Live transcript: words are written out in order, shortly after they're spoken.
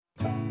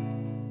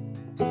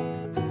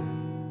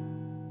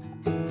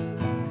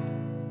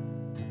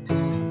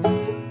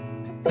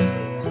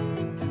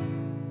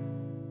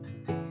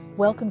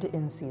Welcome to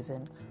In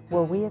Season,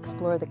 where we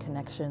explore the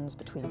connections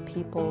between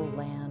people,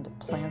 land,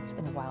 plants,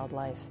 and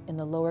wildlife in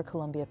the lower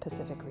Columbia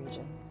Pacific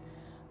region.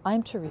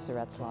 I'm Teresa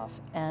Retzlaff,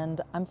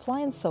 and I'm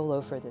flying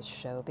solo for this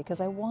show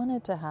because I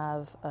wanted to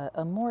have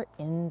a more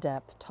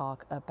in-depth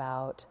talk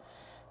about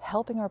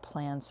helping our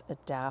plants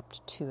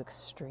adapt to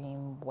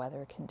extreme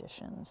weather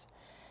conditions.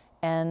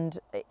 And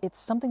it's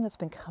something that's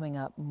been coming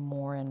up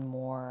more and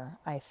more,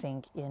 I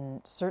think,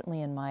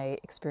 certainly in my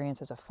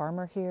experience as a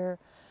farmer here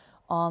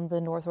on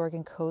the North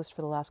Oregon coast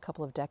for the last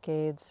couple of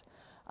decades.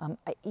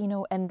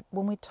 And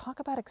when we talk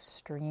about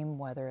extreme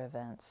weather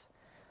events,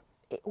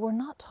 we're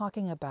not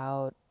talking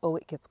about,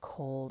 it gets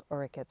cold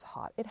or it gets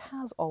hot. It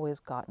has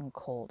always gotten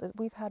cold.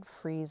 We've had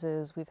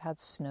freezes, we've had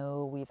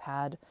snow, we've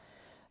had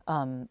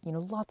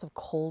lots of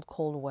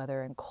cold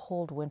weather and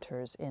cold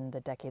winters in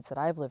the decades that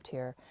I've lived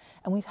here.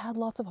 And we've had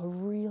lots of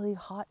really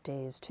hot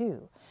days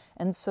too.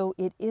 And so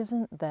it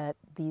isn't that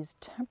these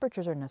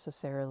temperatures are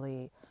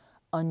necessarily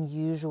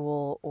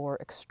unusual or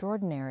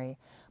extraordinary,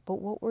 but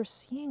what we're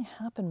seeing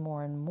happen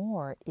more and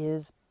more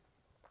is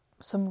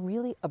some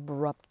really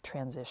abrupt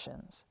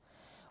transitions,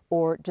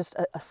 or just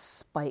a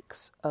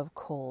spikes of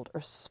cold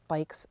or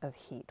spikes of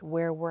heat,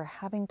 where we're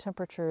having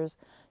temperatures,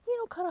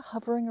 kind of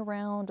hovering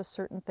around a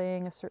certain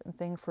thing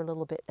for a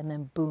little bit, and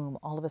then boom,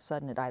 all of a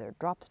sudden it either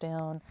drops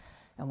down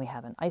and we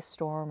have an ice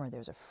storm, or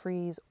there's a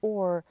freeze,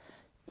 or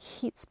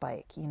heat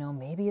spike.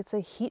 Maybe it's a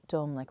heat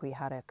dome like we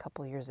had a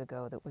couple years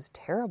ago that was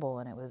terrible,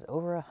 and it was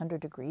over 100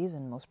 degrees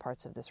in most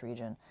parts of this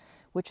region,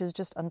 which is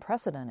just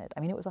unprecedented. I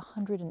mean, it was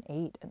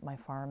 108 at my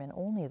farm in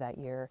only that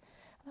year.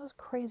 That was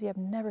crazy. I've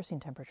never seen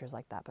temperatures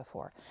like that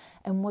before.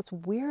 And what's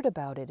weird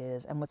about it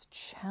is, and what's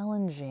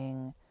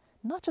challenging,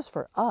 not just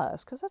for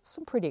us, because that's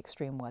some pretty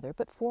extreme weather,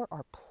 but for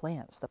our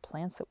plants, the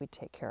plants that we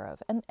take care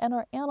of, and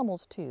our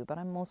animals too, but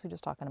I'm mostly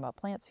just talking about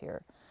plants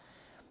here.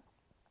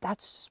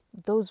 That's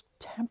those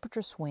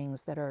temperature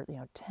swings that are,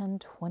 10,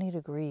 20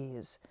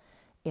 degrees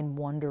in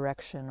one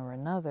direction or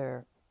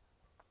another.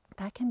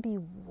 That can be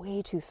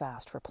way too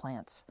fast for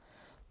plants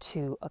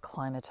to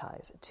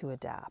acclimatize, to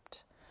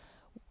adapt.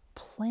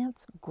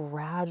 Plants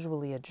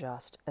gradually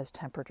adjust as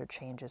temperature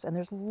changes, and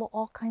there's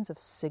all kinds of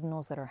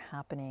signals that are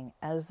happening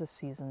as the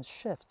season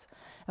shifts.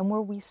 And where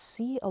we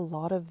see a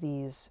lot of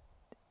these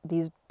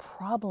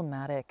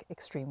problematic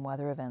extreme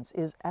weather events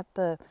is at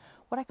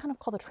what I kind of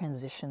call the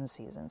transition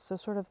season. So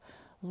sort of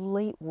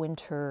late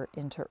winter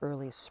into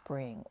early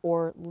spring,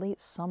 or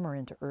late summer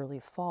into early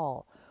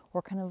fall,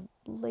 or kind of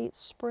late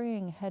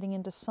spring heading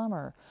into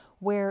summer,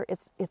 where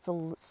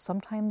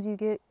sometimes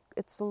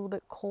it's a little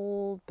bit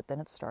cold, but then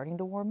it's starting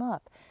to warm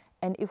up.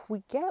 And if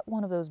we get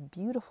one of those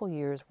beautiful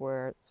years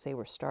where, say,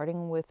 we're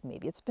starting with,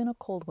 maybe it's been a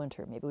cold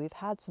winter, maybe we've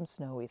had some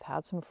snow, we've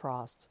had some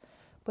frosts,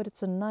 but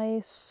it's a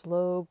nice,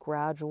 slow,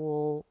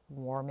 gradual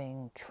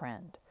warming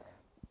trend.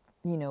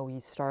 We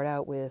start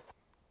out with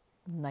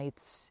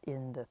nights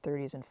in the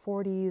 30s and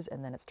 40s,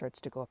 and then it starts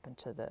to go up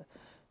into the,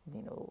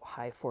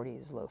 high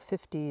 40s, low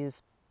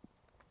 50s.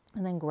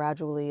 And then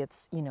gradually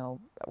it's,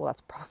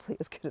 that's probably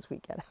as good as we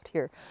get out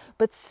here.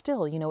 But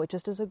still, it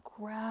just is a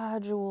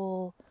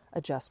gradual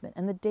adjustment.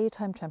 And the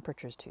daytime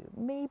temperatures too.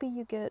 Maybe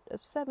you get a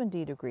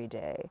 70-degree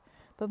day,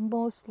 but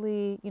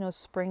mostly,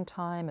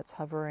 springtime, it's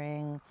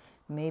hovering,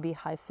 maybe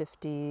high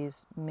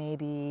 50s,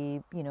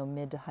 maybe,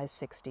 mid to high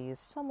 60s,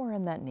 somewhere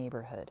in that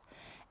neighborhood.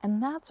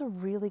 And that's a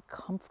really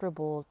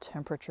comfortable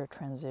temperature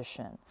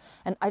transition.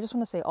 And I just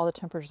want to say all the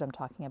temperatures I'm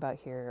talking about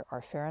here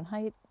are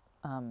Fahrenheit.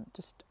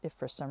 Just if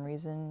for some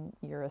reason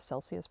you're a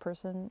Celsius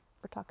person,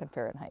 we're talking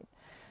Fahrenheit.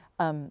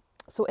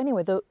 So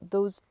anyway,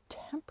 those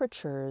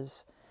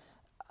temperatures,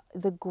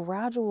 the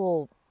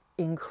gradual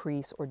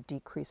increase or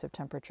decrease of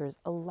temperatures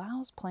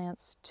allows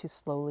plants to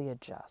slowly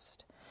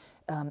adjust.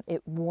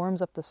 It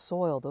warms up the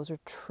soil. Those are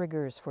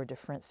triggers for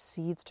different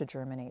seeds to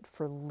germinate,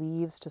 for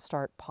leaves to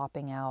start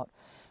popping out,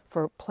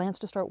 for plants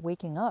to start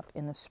waking up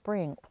in the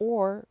spring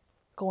or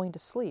going to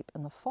sleep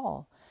in the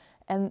fall.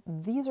 And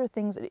these are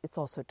things, it's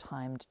also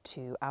timed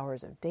to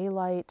hours of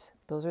daylight.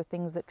 Those are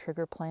things that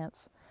trigger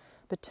plants.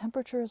 But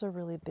temperature is a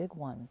really big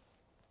one.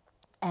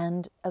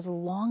 And as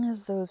long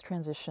as those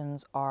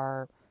transitions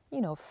are,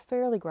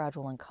 fairly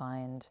gradual and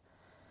kind,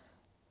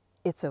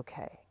 it's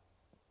okay.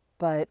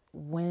 But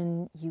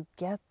when you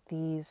get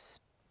these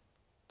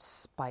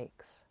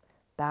spikes,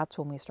 that's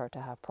when we start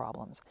to have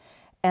problems.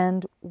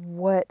 And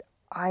what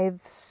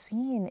I've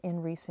seen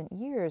in recent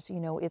years,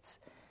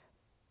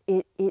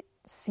 it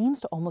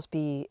seems to almost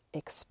be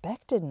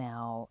expected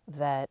now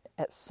that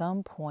at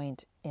some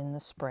point in the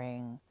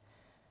spring,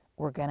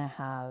 we're going to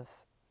have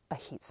a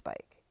heat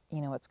spike.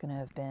 It's going to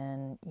have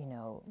been,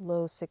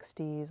 low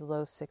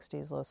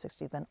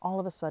 60s, then all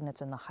of a sudden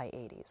it's in the high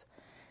 80s.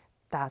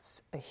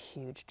 That's a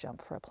huge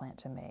jump for a plant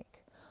to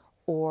make.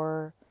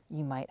 Or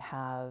you might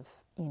have,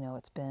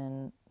 it's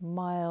been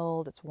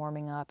mild, it's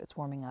warming up,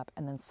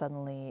 and then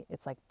suddenly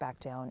it's like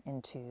back down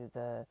into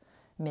the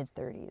mid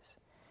 30s.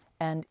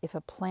 And if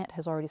a plant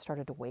has already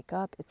started to wake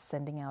up, it's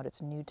sending out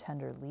its new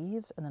tender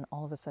leaves, and then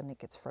all of a sudden it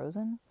gets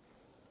frozen.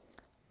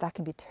 That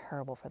can be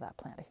terrible for that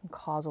plant. It can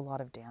cause a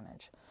lot of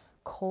damage.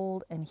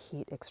 cold and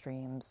heat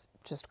extremes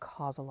just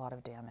cause a lot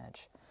of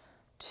damage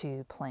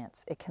to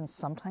plants. It can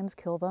sometimes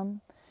kill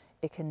them.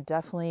 It can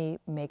definitely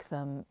make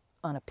them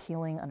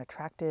unappealing,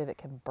 unattractive. It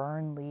can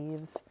burn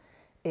leaves.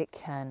 It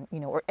can,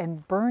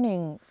 and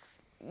burning,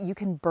 you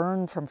can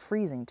burn from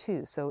freezing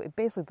too. So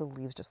basically the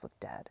leaves just look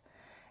dead.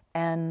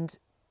 And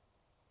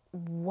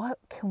what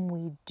can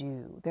we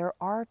do? There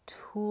are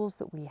tools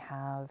that we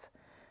have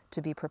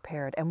to be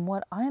prepared. And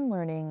what I'm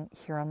learning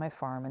here on my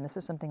farm, and this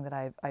is something that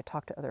I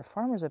talk to other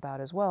farmers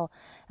about as well,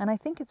 and I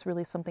think it's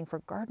really something for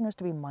gardeners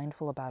to be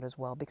mindful about as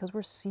well, because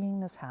we're seeing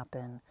this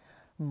happen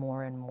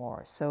more and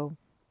more. So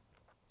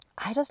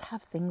I just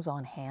have things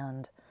on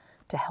hand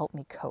to help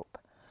me cope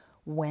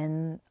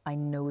when I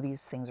know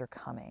these things are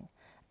coming.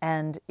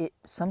 And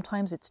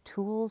sometimes it's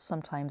tools,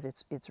 sometimes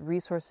it's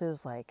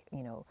resources like,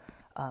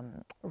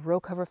 row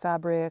cover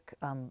fabric,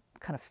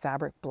 kind of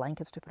fabric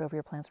blankets to put over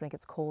your plants when it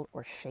gets cold,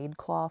 or shade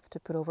cloth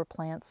to put over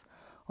plants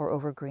or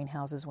over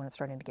greenhouses when it's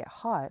starting to get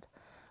hot,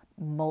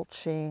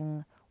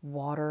 mulching,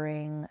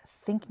 watering,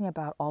 thinking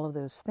about all of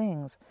those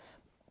things.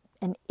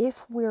 And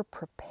if we're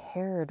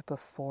prepared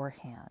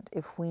beforehand,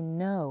 if we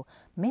know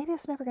maybe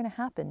it's never going to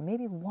happen,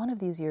 maybe one of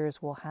these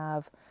years we'll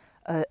have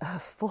a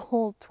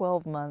full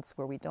 12 months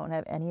where we don't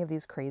have any of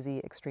these crazy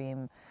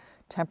extreme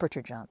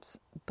temperature jumps,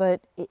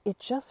 but it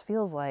just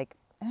feels like,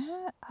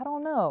 I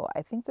don't know.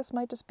 I think this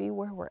might just be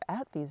where we're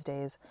at these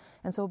days.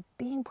 And so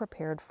being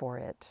prepared for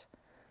it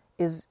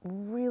is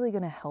really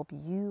going to help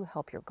you,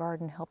 help your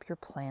garden, help your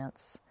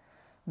plants,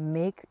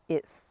 make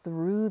it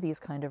through these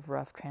kind of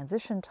rough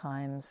transition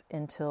times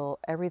until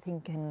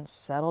everything can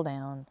settle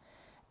down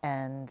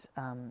and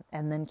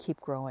then keep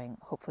growing,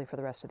 hopefully for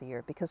the rest of the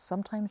year. Because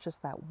sometimes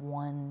just that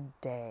one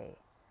day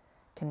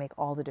can make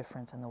all the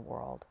difference in the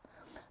world.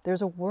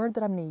 There's a word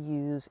that I'm going to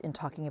use in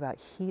talking about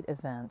heat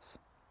events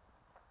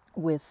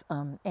with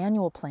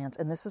annual plants,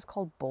 and this is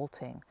called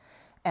bolting.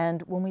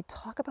 And when we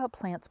talk about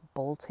plants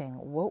bolting,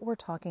 what we're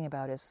talking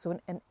about is, so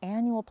an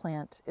annual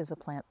plant is a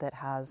plant that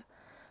has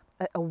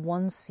a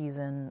one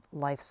season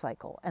life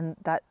cycle. And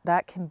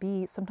that can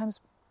be,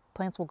 sometimes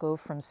plants will go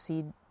from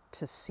seed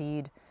to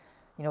seed,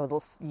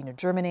 it'll,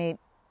 germinate,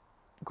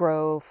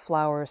 grow,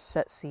 flower,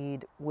 set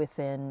seed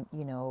within,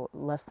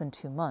 less than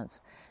 2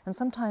 months. And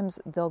sometimes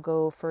they'll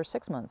go for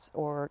 6 months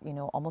or,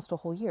 almost a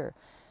whole year.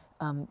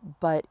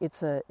 But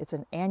it's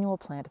an annual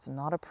plant. It's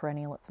not a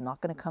perennial. It's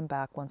not going to come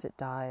back once it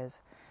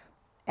dies.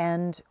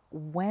 And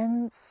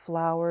when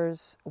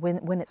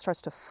it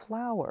starts to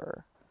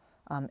flower,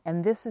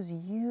 and this is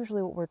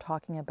usually what we're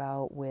talking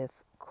about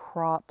with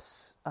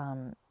crops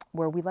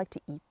where we like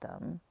to eat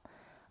them.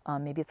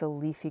 Maybe it's a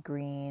leafy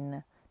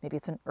green, maybe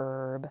it's an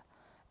herb,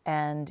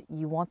 and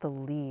you want the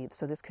leaves.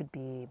 So this could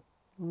be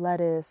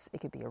lettuce, it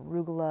could be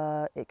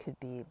arugula, it could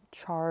be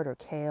chard or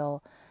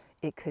kale,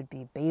 it could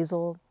be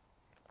basil.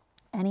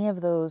 Any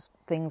of those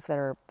things that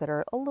are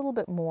a little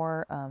bit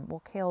more,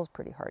 kale's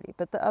pretty hardy,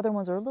 but the other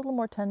ones are a little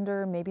more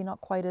tender, maybe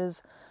not quite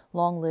as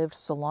long-lived.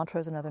 Cilantro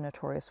is another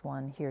notorious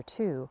one here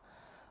too.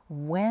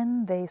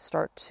 When they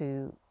start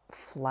to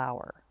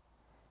flower,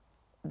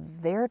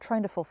 they're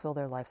trying to fulfill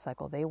their life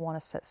cycle. They want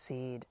to set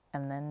seed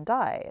and then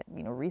die,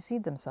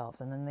 reseed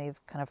themselves, and then they've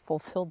kind of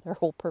fulfilled their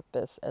whole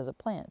purpose as a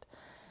plant.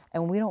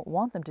 And we don't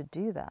want them to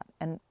do that.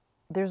 And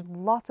there's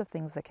lots of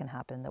things that can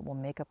happen that will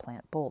make a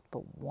plant bolt,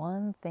 but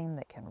one thing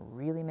that can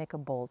really make a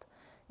bolt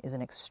is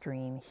an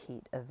extreme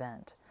heat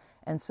event.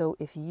 And so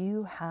if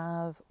you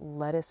have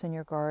lettuce in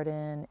your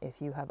garden,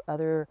 if you have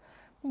other,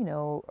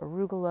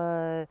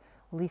 arugula,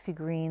 leafy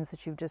greens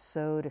that you've just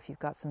sowed, if you've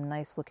got some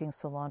nice looking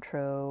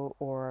cilantro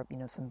or,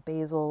 some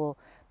basil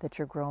that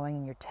you're growing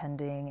and you're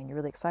tending and you're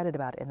really excited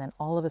about it, and then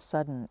all of a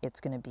sudden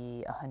it's going to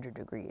be 100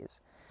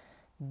 degrees.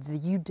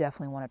 You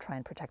definitely want to try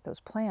and protect those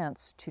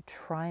plants to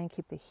try and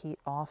keep the heat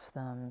off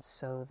them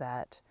so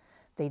that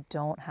they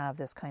don't have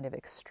this kind of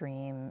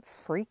extreme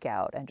freak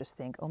out and just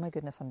think, oh my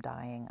goodness, I'm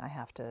dying, I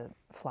have to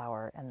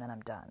flower, and then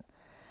I'm done.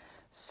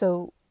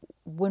 So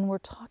when we're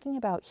talking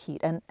about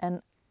heat, and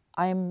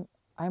I'm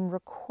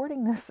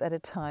recording this at a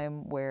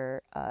time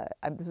where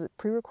this is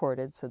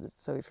pre-recorded,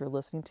 so if you're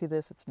listening to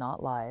this, it's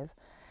not live,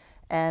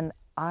 and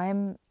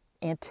I'm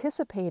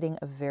anticipating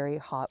a very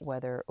hot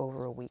weather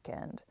over a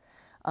weekend.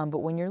 But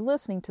when you're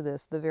listening to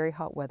this, the very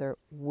hot weather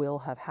will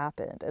have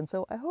happened. And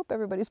so I hope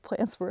everybody's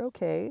plants were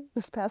okay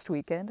this past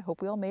weekend. I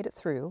hope we all made it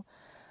through.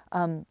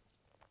 And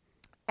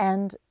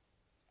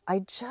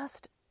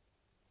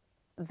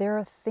there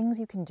are things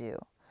you can do.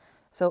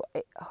 So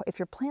if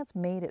your plants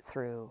made it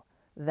through,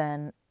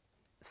 then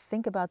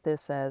think about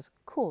this as,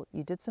 cool,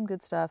 you did some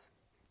good stuff.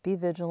 Be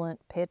vigilant,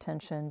 pay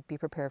attention, be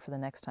prepared for the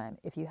next time.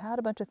 If you had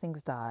a bunch of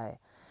things die,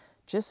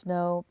 just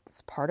know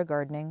it's part of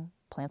gardening.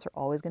 Plants are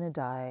always going to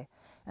die,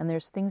 and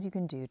there's things you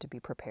can do to be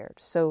prepared.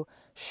 So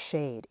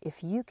shade,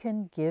 if you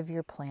can give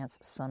your plants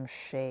some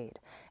shade.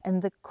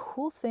 And the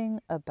cool thing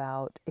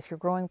about, if you're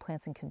growing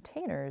plants in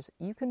containers,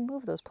 you can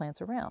move those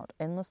plants around,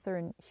 unless they're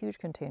in huge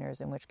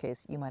containers, in which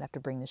case you might have to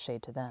bring the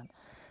shade to them.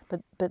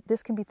 But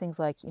this can be things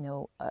like,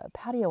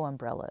 patio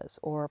umbrellas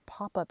or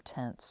pop-up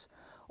tents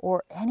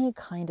or any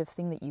kind of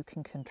thing that you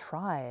can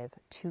contrive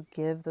to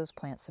give those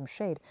plants some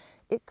shade.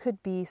 It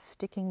could be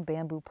sticking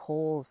bamboo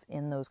poles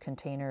in those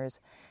containers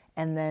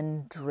and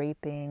then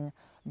draping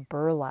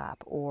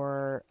burlap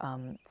or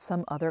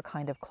some other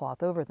kind of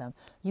cloth over them.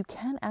 You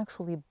can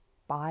actually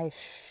buy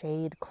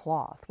shade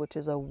cloth, which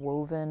is a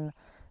woven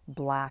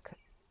black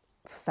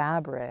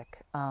fabric.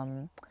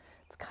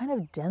 It's kind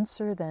of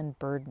denser than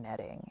bird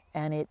netting,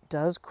 and it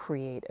does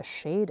create a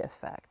shade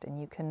effect, and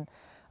you can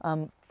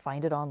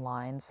find it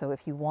online. So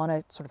if you want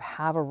to sort of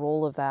have a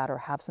roll of that or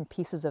have some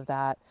pieces of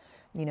that,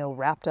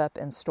 wrapped up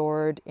and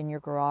stored in your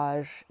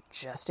garage,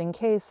 just in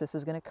case this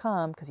is going to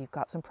come, because you've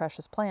got some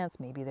precious plants,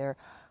 maybe they're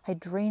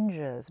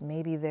hydrangeas,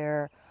 maybe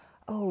they're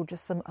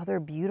just some other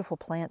beautiful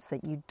plants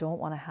that you don't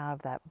want to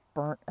have that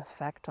burnt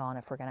effect on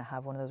if we're going to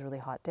have one of those really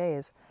hot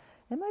days.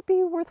 It might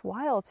be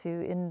worthwhile to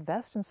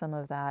invest in some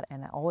of that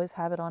and always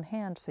have it on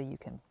hand so you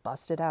can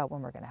bust it out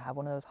when we're going to have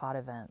one of those hot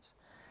events.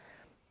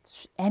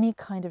 Any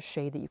kind of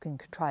shade that you can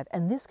contrive.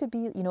 And this could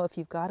be, if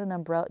you've got an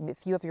umbrella,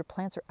 if you have your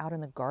plants are out in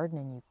the garden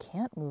and you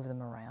can't move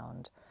them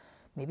around,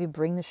 maybe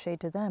bring the shade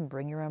to them.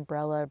 Bring your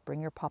umbrella,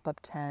 bring your pop-up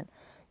tent.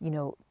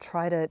 You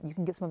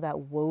can get some of that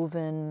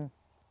woven,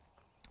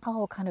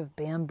 kind of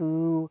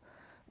bamboo.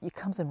 It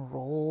comes in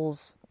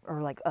rolls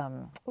or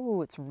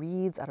it's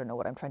reeds. I don't know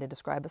what I'm trying to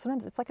describe, but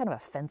sometimes it's like kind of a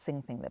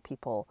fencing thing that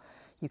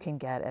you can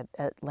get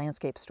at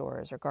landscape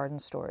stores or garden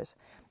stores.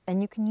 And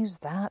you can use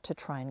that to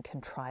try and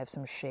contrive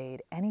some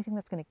shade. Anything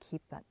that's going to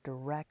keep that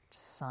direct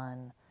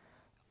sun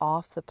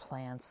off the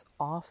plants,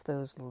 off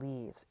those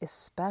leaves,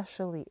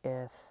 especially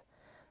if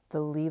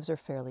the leaves are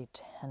fairly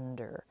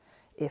tender,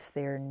 if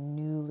they're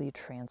newly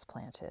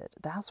transplanted.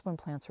 That's when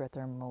plants are at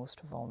their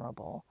most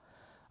vulnerable.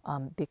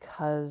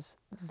 Because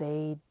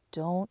they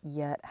don't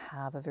yet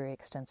have a very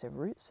extensive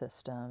root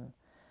system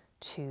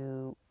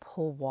to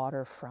pull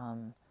water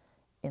from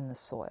in the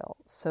soil.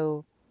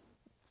 So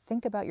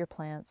think about your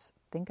plants,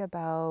 think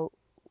about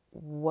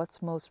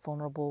what's most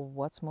vulnerable,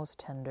 what's most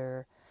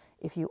tender.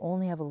 If you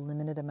only have a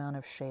limited amount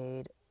of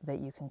shade that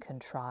you can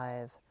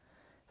contrive,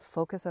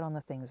 focus it on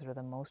the things that are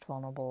the most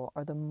vulnerable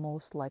or the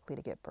most likely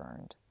to get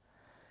burned.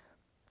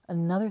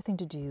 Another thing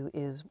to do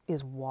is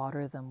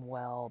water them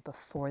well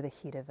before the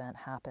heat event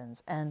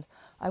happens. And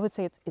I would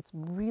say it's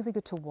really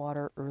good to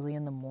water early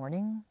in the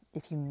morning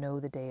if you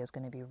know the day is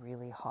going to be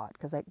really hot,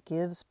 because that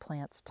gives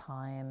plants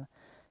time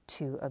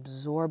to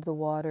absorb the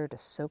water, to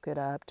soak it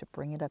up, to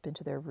bring it up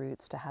into their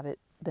roots, to have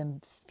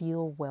them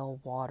feel well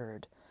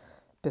watered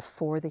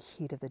before the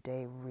heat of the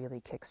day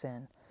really kicks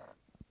in.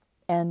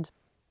 And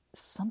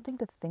something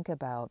to think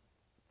about,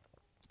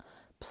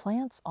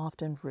 plants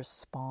often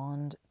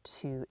respond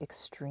to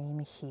extreme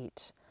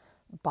heat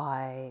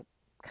by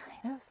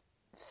kind of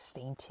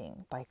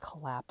fainting, by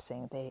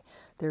collapsing.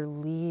 Their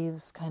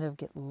leaves kind of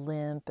get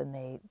limp and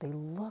they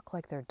look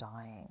like they're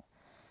dying.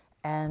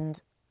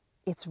 And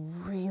it's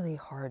really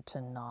hard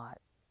to not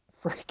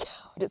freak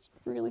out. It's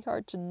really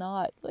hard to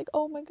not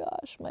oh my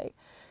gosh, my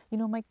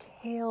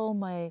kale,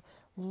 my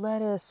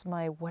lettuce,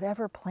 my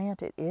whatever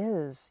plant it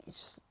is,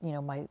 it's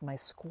just, my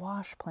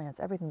squash plants,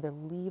 everything, the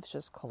leaves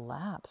just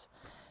collapse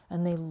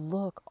and they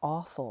look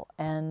awful.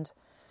 And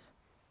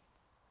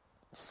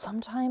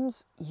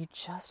sometimes you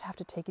just have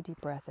to take a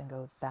deep breath and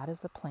go, that is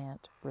the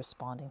plant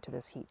responding to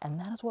this heat. And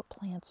that is what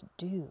plants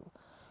do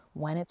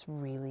when it's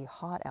really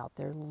hot out.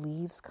 Their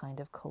leaves kind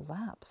of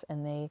collapse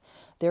and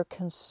they're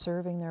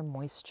conserving their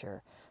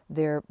moisture.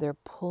 They're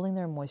pulling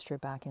their moisture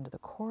back into the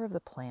core of the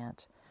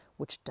plant,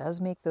 which does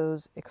make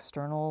those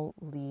external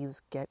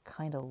leaves get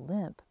kind of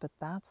limp, but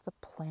that's the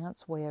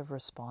plant's way of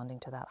responding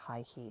to that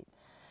high heat.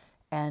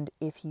 And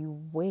if you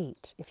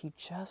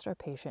just are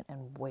patient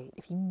and wait,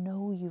 if you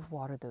know you've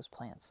watered those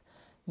plants,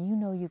 you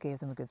know you gave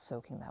them a good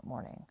soaking that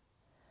morning.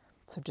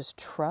 So just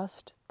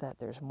trust that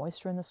there's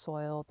moisture in the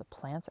soil, the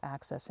plant's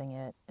accessing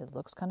it. It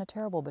looks kind of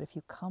terrible, but if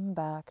you come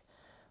back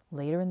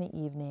later in the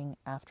evening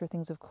after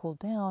things have cooled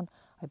down,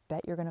 I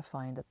bet you're going to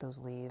find that those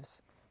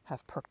leaves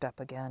have perked up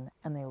again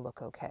and they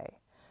look okay.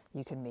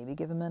 You can maybe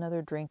give them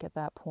another drink at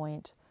that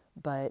point,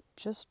 but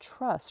just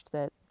trust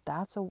that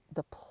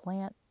the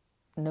plant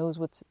knows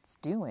what it's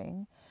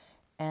doing,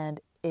 and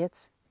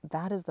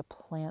that is the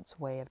plant's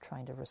way of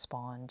trying to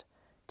respond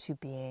to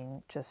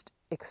being just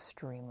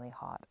extremely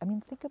hot. I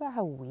mean, think about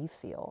how we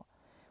feel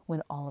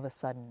when all of a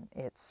sudden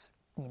it's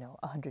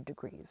 100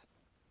 degrees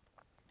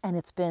and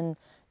it's been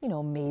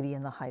maybe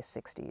in the high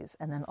 60s,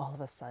 and then all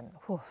of a sudden,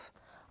 whoof,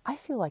 I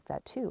feel like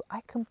that too.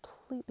 I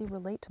completely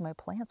relate to my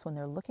plants when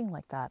they're looking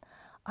like that.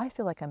 I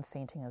feel like I'm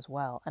fainting as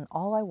well, and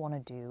all I want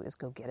to do is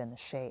go get in the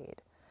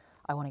shade.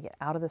 I want to get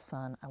out of the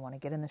sun. I want to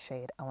get in the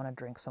shade. I want to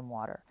drink some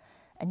water.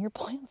 And your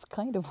plants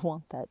kind of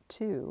want that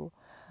too.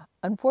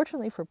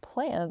 Unfortunately for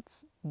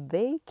plants,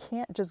 they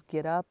can't just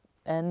get up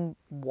and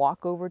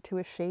walk over to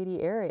a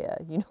shady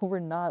area. We're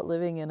not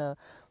living in a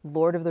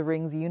Lord of the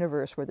Rings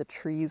universe where the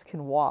trees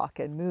can walk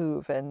and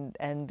move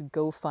and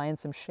go find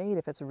some shade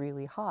if it's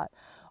really hot.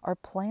 Our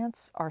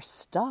plants are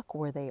stuck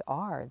where they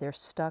are. They're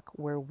stuck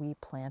where we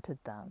planted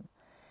them.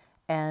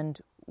 And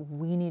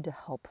we need to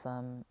help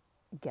them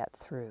get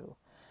through.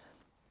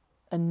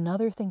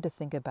 Another thing to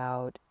think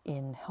about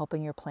in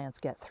helping your plants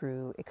get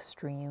through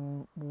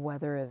extreme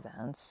weather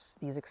events,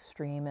 these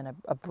extreme and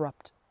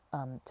abrupt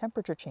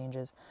temperature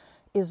changes,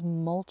 is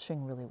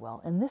mulching really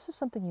well. And this is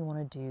something you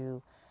want to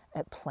do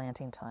at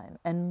planting time.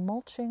 And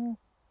mulching,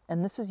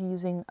 and this is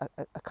using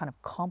a kind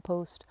of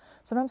compost.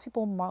 Sometimes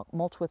people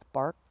mulch with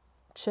bark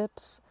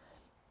chips.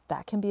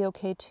 That can be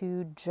okay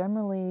too.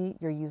 Generally,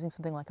 you're using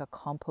something like a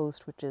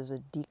compost, which is a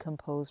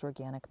decomposed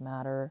organic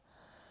matter.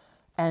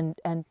 And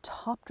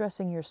top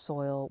dressing your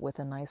soil with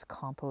a nice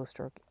compost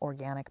or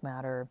organic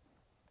matter.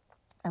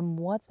 And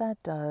what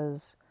that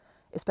does,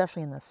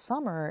 especially in the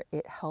summer,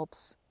 it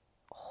helps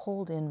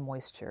hold in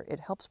moisture. It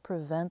helps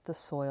prevent the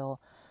soil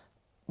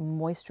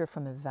moisture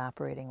from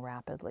evaporating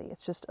rapidly.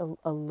 It's just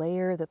a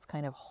layer that's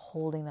kind of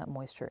holding that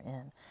moisture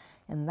in.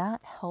 And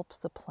that helps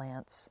the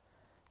plants,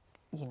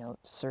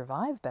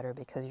 survive better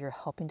because you're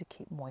helping to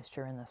keep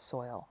moisture in the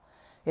soil.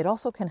 It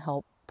also can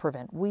help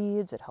prevent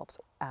weeds. It helps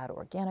add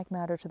organic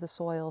matter to the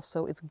soil.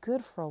 So it's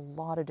good for a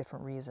lot of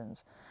different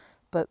reasons.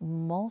 But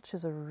mulch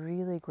is a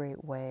really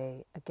great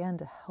way, again,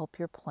 to help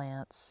your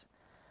plants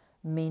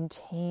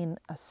maintain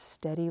a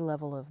steady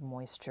level of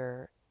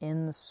moisture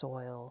in the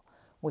soil,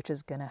 which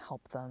is going to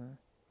help them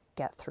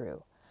get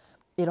through.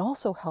 It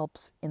also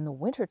helps in the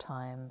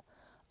wintertime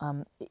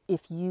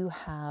if you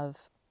have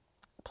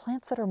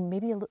plants that are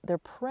maybe they're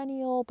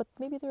perennial, but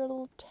maybe they're a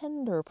little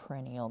tender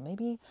perennial.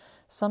 Maybe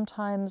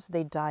sometimes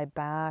they die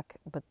back,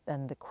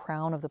 and the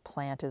crown of the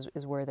plant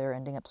is where they're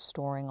ending up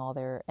storing all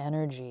their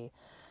energy.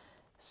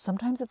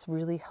 Sometimes it's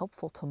really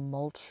helpful to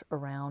mulch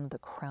around the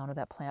crown of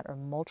that plant or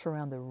mulch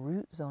around the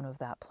root zone of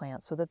that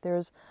plant so that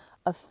there's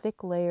a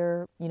thick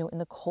layer. In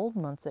the cold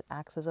months, it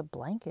acts as a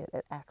blanket.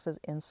 It acts as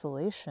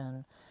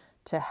insulation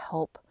to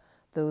help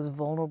those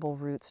vulnerable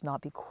roots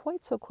not be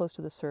quite so close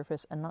to the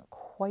surface and not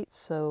quite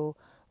so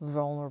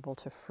vulnerable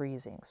to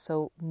freezing.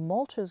 So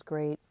mulch is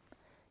great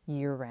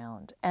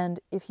year-round. And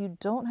if you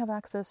don't have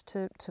access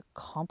to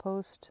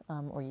compost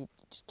or you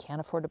just can't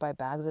afford to buy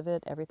bags of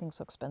it, everything's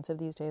so expensive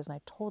these days, and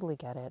I totally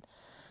get it.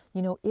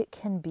 It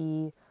can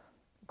be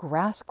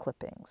grass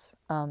clippings.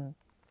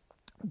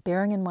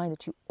 Bearing in mind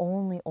that you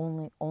only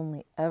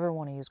ever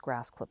want to use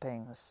grass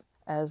clippings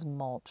as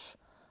mulch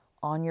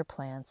on your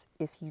plants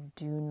if you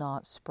do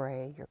not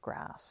spray your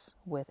grass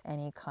with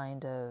any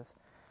kind of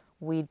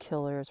weed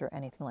killers or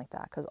anything like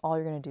that, because all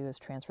you're going to do is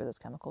transfer those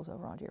chemicals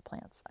over onto your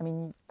plants. I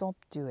mean, don't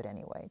do it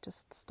anyway.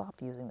 Just stop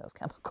using those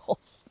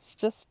chemicals. It's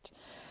just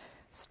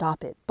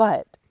stop it.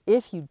 But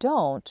if you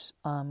don't,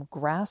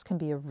 grass can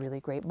be a really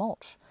great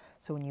mulch.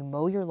 So when you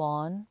mow your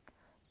lawn,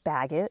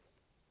 bag it,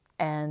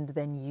 and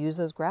then use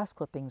those grass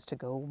clippings to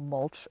go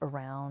mulch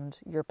around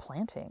your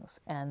plantings.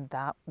 And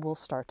that will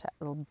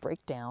it'll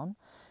break down.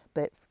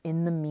 But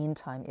in the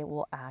meantime, it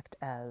will act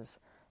as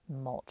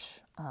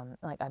mulch.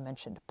 Like I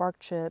mentioned, bark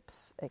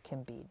chips, it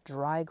can be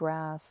dry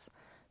grass,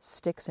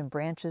 sticks and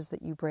branches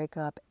that you break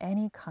up,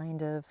 any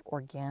kind of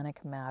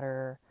organic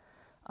matter.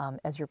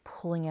 As you're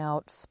pulling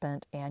out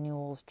spent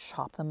annuals,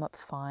 chop them up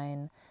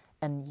fine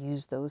and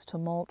use those to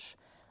mulch.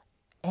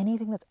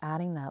 Anything that's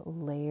adding that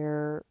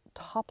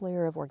top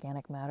layer of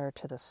organic matter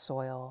to the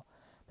soil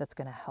that's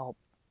going to help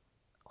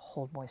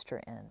hold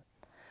moisture in.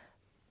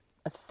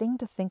 A thing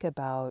to think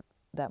about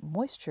that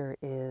moisture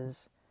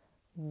is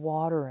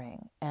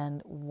watering,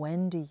 and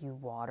when do you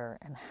water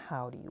and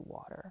how do you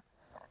water?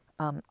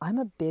 I'm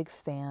a big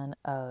fan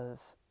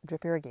of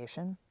drip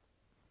irrigation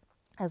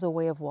as a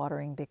way of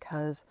watering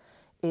because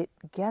it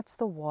gets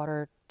the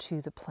water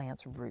to the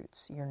plant's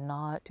roots. You're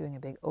not doing a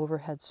big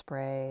overhead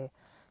spray.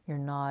 You're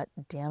not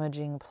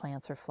damaging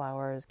plants or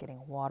flowers,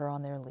 getting water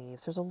on their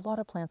leaves. There's a lot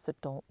of plants that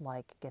don't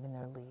like getting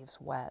their leaves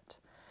wet.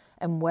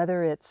 And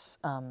whether it's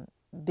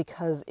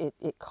because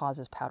it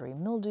causes powdery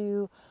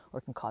mildew or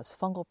can cause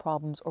fungal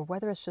problems, or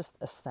whether it's just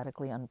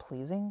aesthetically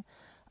unpleasing,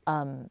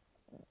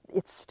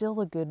 it's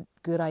still a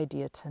good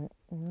idea to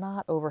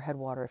not overhead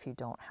water if you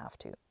don't have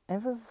to.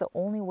 If this is the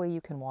only way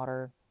you can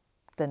water,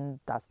 then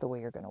that's the way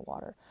you're going to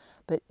water.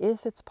 But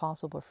if it's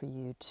possible for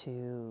you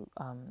to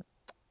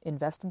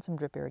invest in some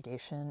drip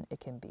irrigation, it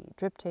can be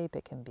drip tape,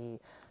 it can be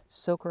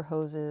soaker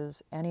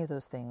hoses, any of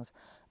those things.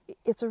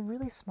 It's a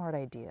really smart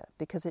idea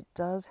because it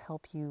does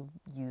help you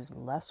use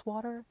less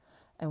water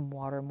and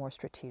water more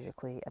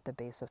strategically at the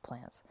base of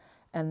plants.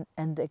 And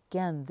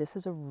again, this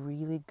is a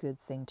really good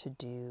thing to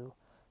do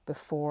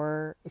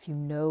before, if you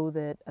know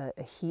that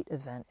a heat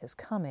event is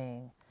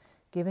coming,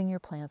 giving your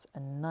plants a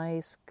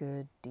nice,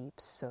 good, deep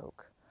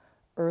soak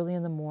early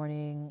in the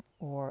morning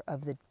or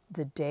of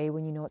the day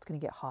when you know it's going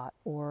to get hot,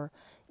 or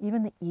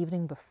even the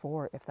evening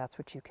before if that's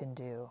what you can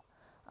do.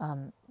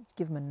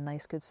 Give them a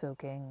nice, good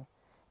soaking.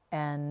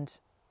 And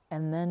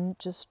then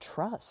just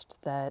trust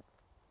that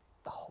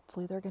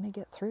hopefully they're going to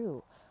get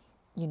through.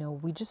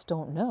 We just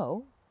don't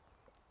know,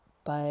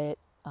 but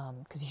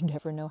because you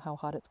never know how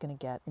hot it's going to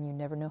get, and you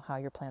never know how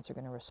your plants are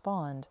going to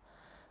respond.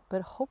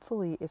 But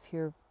hopefully, if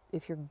you're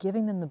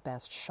giving them the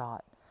best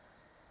shot,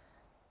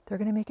 they're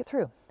going to make it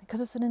through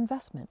because it's an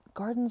investment.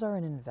 Gardens are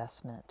an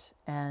investment,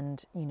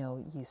 and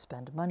you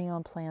spend money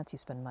on plants, you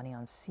spend money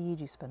on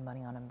seed, you spend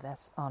money on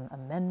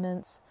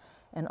amendments,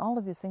 and all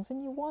of these things,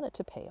 and you want it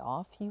to pay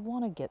off. You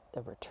want to get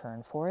a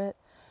return for it,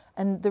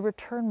 and the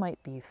return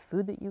might be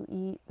food that you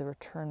eat. The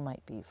return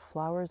might be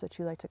flowers that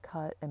you like to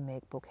cut and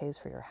make bouquets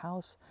for your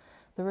house.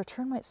 The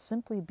return might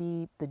simply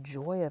be the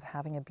joy of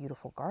having a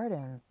beautiful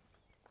garden.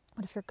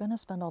 But if you're going to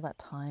spend all that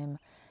time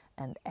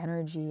and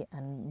energy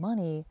and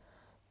money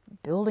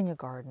building a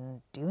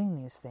garden, doing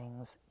these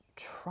things,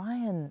 try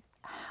and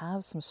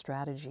have some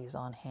strategies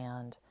on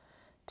hand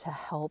to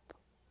help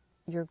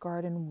your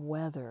garden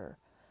weather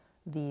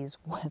these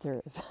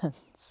weather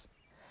events.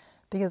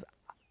 Because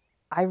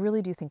I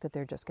really do think that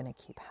they're just going to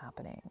keep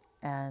happening.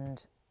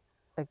 And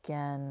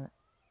again,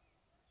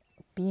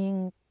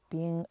 being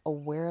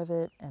aware of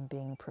it and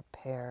being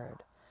prepared.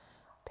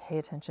 Pay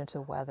attention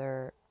to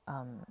weather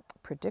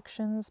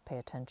predictions, pay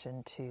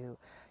attention to,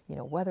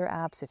 weather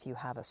apps. If you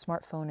have a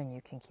smartphone and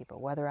you can keep a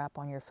weather app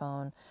on your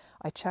phone,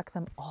 I check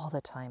them all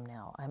the time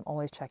now. I'm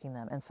always checking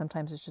them. And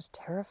sometimes it's just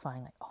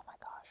terrifying, like, oh my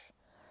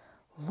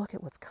gosh, look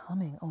at what's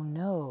coming. Oh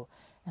no.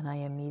 And I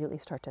immediately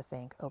start to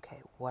think, okay,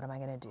 what am I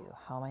going to do?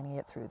 How am I going to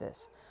get through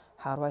this?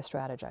 How do I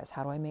strategize?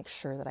 How do I make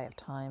sure that I have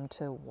time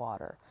to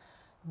water?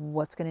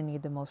 What's going to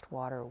need the most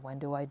water? When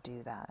do I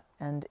do that?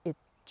 And it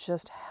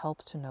just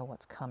helps to know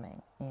what's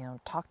coming.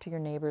 Talk to your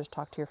neighbors,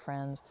 talk to your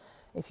friends.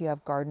 If you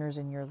have gardeners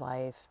in your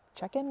life,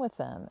 check in with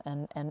them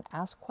and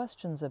ask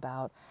questions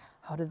about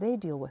how do they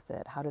deal with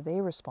it? How do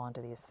they respond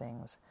to these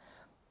things?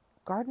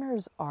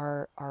 Gardeners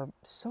are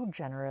so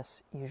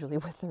generous usually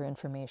with their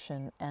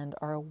information and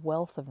are a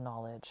wealth of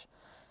knowledge.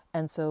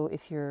 And so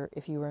if you're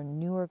a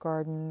newer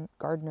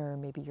gardener,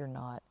 maybe you're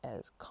not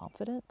as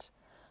confident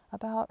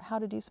about how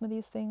to do some of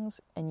these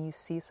things, and you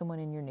see someone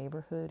in your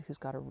neighborhood who's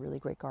got a really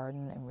great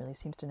garden and really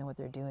seems to know what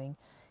they're doing,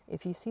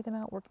 if you see them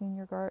out working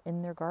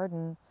in their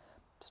garden,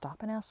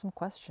 stop and ask some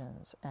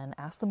questions and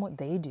ask them what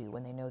they do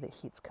when they know that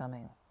heat's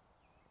coming.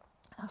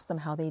 Ask them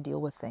how they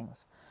deal with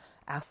things.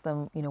 Ask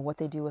them, what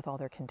they do with all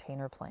their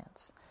container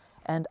plants.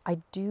 And I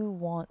do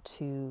want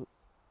to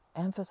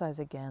emphasize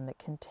again that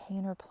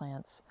container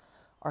plants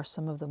are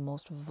some of the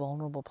most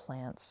vulnerable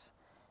plants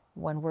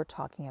when we're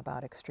talking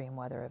about extreme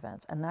weather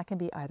events. And that can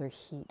be either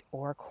heat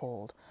or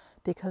cold,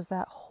 because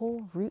that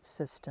whole root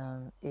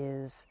system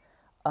is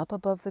up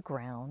above the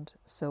ground.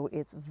 So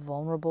it's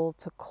vulnerable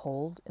to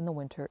cold in the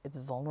winter. It's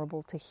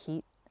vulnerable to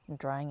heat and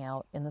drying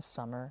out in the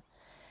summer.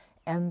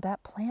 And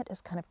that plant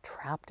is kind of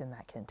trapped in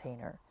that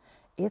container.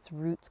 Its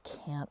roots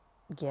can't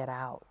get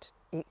out.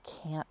 It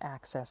can't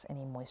access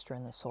any moisture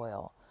in the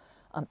soil.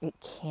 It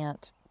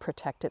can't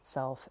protect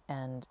itself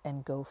and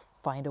go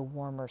find a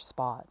warmer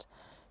spot.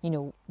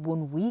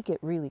 When we get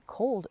really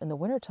cold in the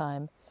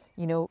wintertime,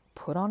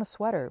 put on a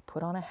sweater,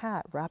 put on a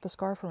hat, wrap a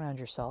scarf around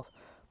yourself,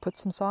 put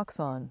some socks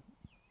on,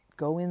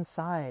 go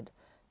inside,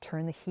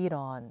 turn the heat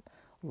on,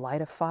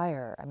 light a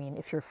fire. I mean,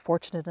 if you're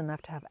fortunate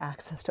enough to have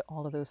access to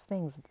all of those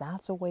things,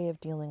 that's a way of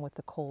dealing with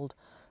the cold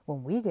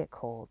when we get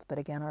cold. But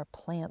again, our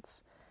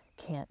plants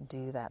can't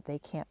do that. They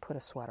can't put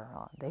a sweater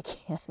on. They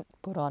can't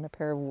put on a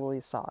pair of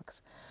woolly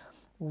socks.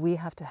 We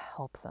have to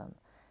help them.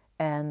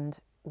 And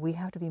we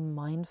have to be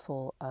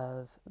mindful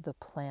of the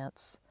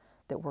plants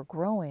that we're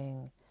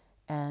growing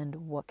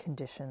and what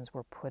conditions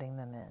we're putting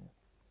them in.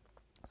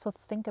 So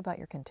think about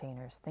your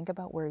containers. Think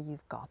about where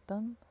you've got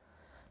them.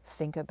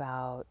 Think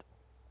about,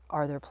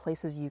 are there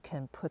places you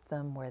can put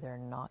them where they're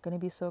not going to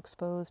be so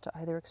exposed to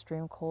either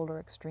extreme cold or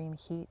extreme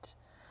heat?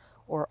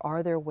 Or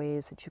are there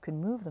ways that you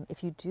can move them?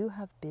 If you do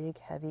have big,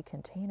 heavy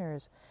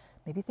containers,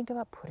 maybe think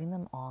about putting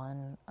them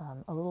on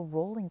a little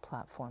rolling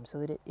platform so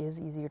that it is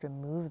easier to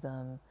move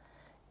them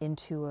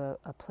into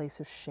a place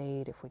of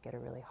shade if we get a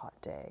really hot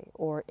day,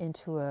 or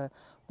into a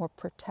more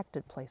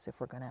protected place if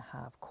we're going to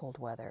have cold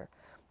weather.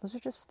 Those are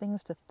just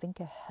things to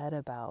think ahead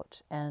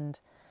about and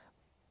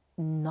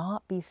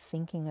not be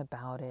thinking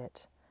about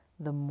it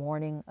the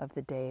morning of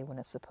the day when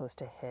it's supposed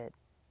to hit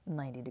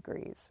 90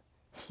 degrees.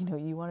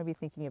 You want to be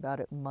thinking about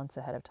it months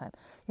ahead of time.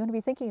 You want to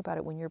be thinking about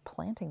it when you're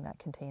planting that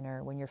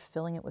container, when you're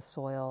filling it with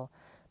soil,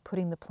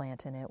 putting the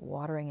plant in it,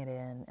 watering it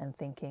in, and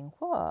thinking,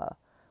 whoa,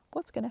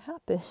 what's going to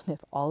happen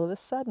if all of a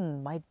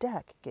sudden my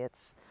deck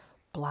gets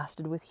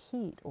blasted with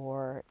heat,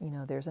 or,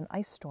 there's an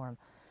ice storm?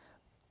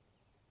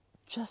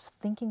 Just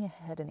thinking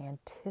ahead and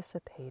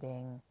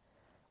anticipating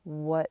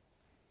what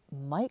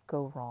might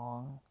go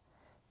wrong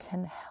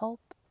can help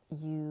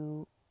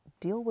you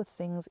deal with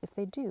things if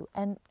they do.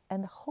 And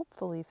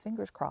hopefully,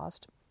 fingers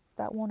crossed,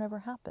 that won't ever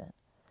happen.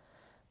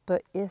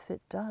 But if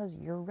it does,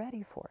 you're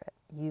ready for it.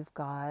 You've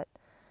got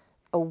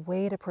a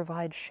way to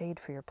provide shade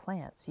for your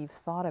plants. You've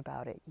thought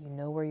about it. You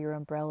know where your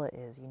umbrella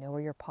is. You know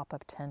where your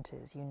pop-up tent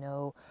is. You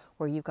know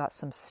where you've got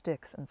some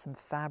sticks and some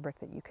fabric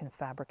that you can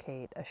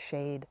fabricate a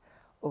shade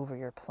over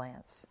your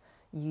plants.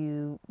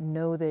 You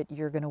know that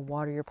you're going to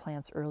water your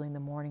plants early in the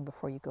morning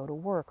before you go to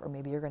work, or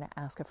maybe you're going to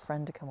ask a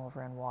friend to come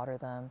over and water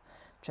them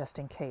just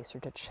in case, or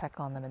to check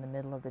on them in the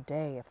middle of the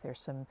day if there's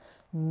some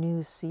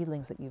new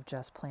seedlings that you've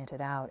just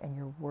planted out and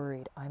you're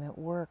worried, I'm at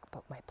work,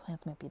 but my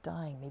plants might be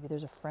dying. Maybe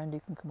there's a friend who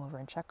can come over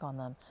and check on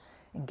them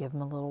and give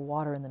them a little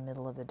water in the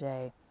middle of the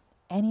day.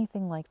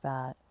 Anything like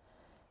that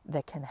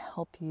that can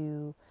help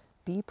you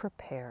be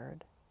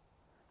prepared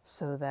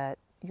so that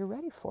you're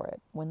ready for it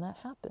when that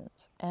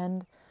happens.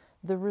 And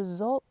the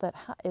result that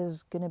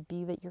is going to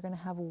be that you're going to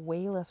have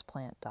way less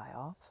plant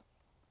die-off.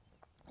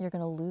 You're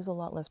going to lose a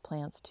lot less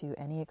plants to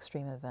any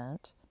extreme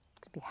event. It's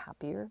going to be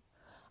happier.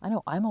 I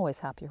know I'm always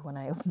happier when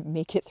I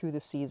make it through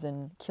the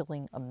season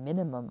killing a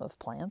minimum of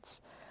plants.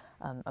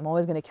 I'm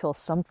always going to kill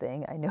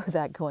something. I know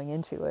that going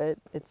into it.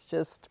 It's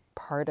just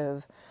part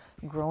of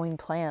growing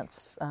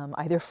plants,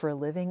 either for a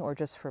living or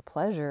just for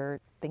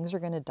pleasure. Things are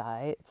going to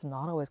die. It's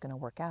not always going to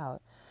work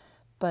out.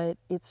 But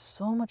it's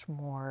so much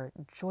more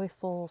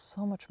joyful,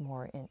 so much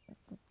more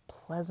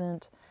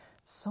pleasant,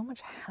 so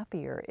much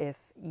happier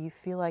if you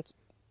feel like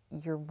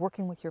you're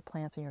working with your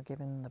plants and you're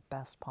giving them the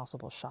best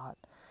possible shot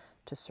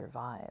to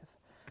survive.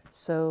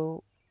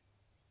 So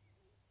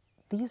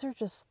these are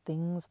just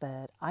things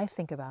that I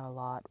think about a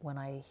lot when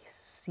I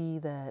see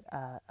that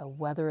a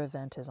weather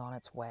event is on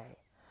its way,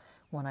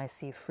 when I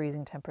see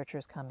freezing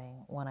temperatures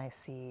coming, when I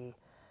see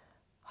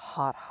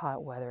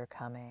hot weather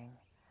coming.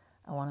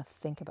 I want to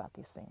think about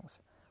these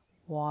things.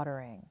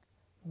 Watering,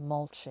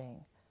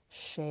 mulching,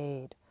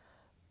 shade,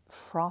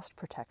 frost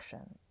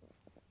protection,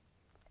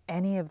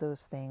 any of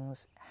those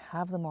things,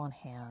 have them on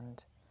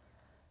hand.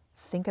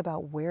 Think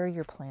about where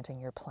you're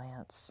planting your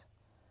plants.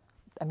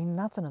 I mean,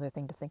 that's another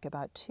thing to think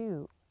about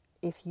too.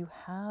 If you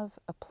have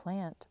a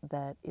plant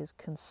that is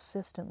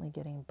consistently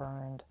getting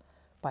burned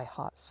by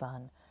hot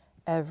sun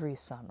every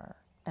summer,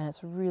 and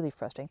it's really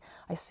frustrating.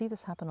 I see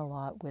this happen a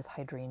lot with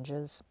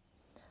hydrangeas.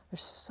 They're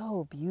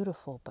so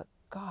beautiful, but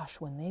gosh,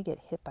 when they get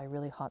hit by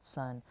really hot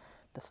sun,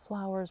 the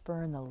flowers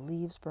burn, the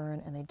leaves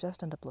burn, and they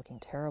just end up looking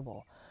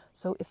terrible.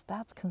 So if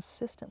that's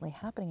consistently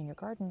happening in your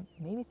garden,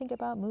 maybe think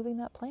about moving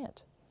that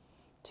plant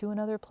to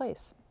another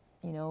place.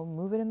 You know,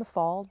 move it in the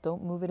fall,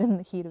 don't move it in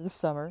the heat of the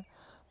summer,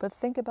 but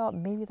think about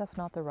maybe that's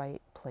not the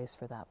right place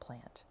for that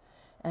plant.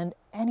 And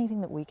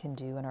anything that we can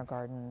do in our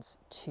gardens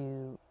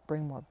to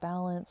bring more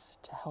balance,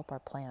 to help our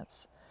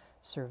plants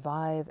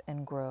survive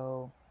and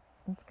grow,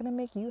 it's going to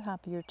make you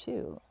happier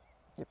too.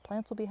 Your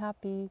plants will be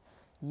happy,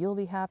 you'll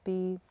be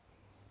happy,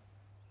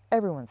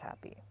 everyone's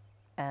happy.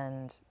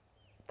 And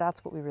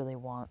that's what we really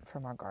want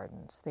from our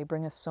gardens. They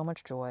bring us so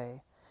much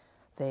joy.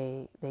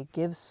 They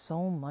give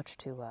so much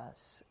to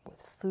us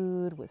with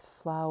food, with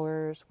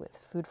flowers, with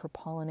food for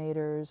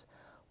pollinators,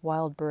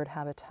 wild bird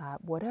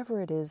habitat,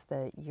 whatever it is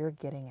that you're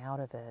getting out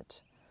of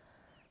it.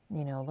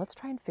 You know, let's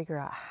try and figure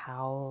out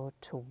how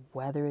to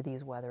weather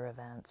these weather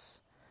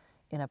events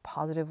in a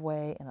positive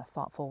way, in a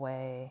thoughtful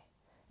way,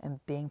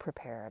 and being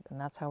prepared. And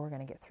that's how we're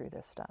going to get through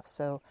this stuff.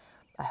 So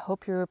I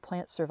hope your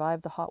plants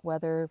survive the hot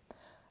weather,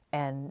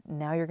 and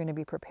now you're going to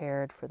be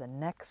prepared for the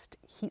next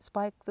heat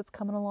spike that's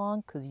coming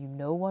along, because you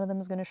know one of them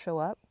is going to show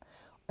up,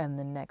 and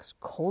the next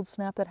cold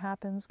snap that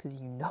happens, because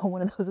you know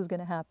one of those is going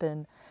to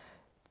happen.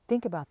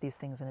 Think about these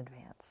things in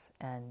advance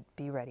and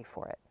be ready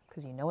for it,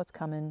 because you know it's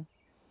coming,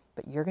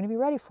 but you're going to be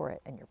ready for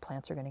it, and your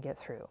plants are going to get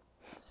through.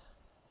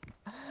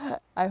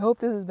 I hope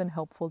this has been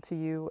helpful to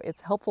you.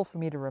 It's helpful for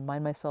me to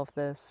remind myself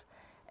this,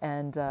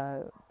 and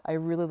I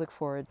really look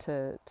forward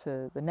to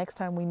the next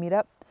time we meet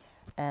up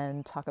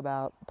and talk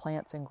about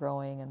plants and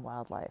growing and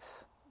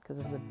wildlife, because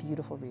this is a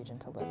beautiful region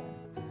to live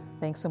in.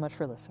 Thanks so much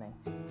for listening.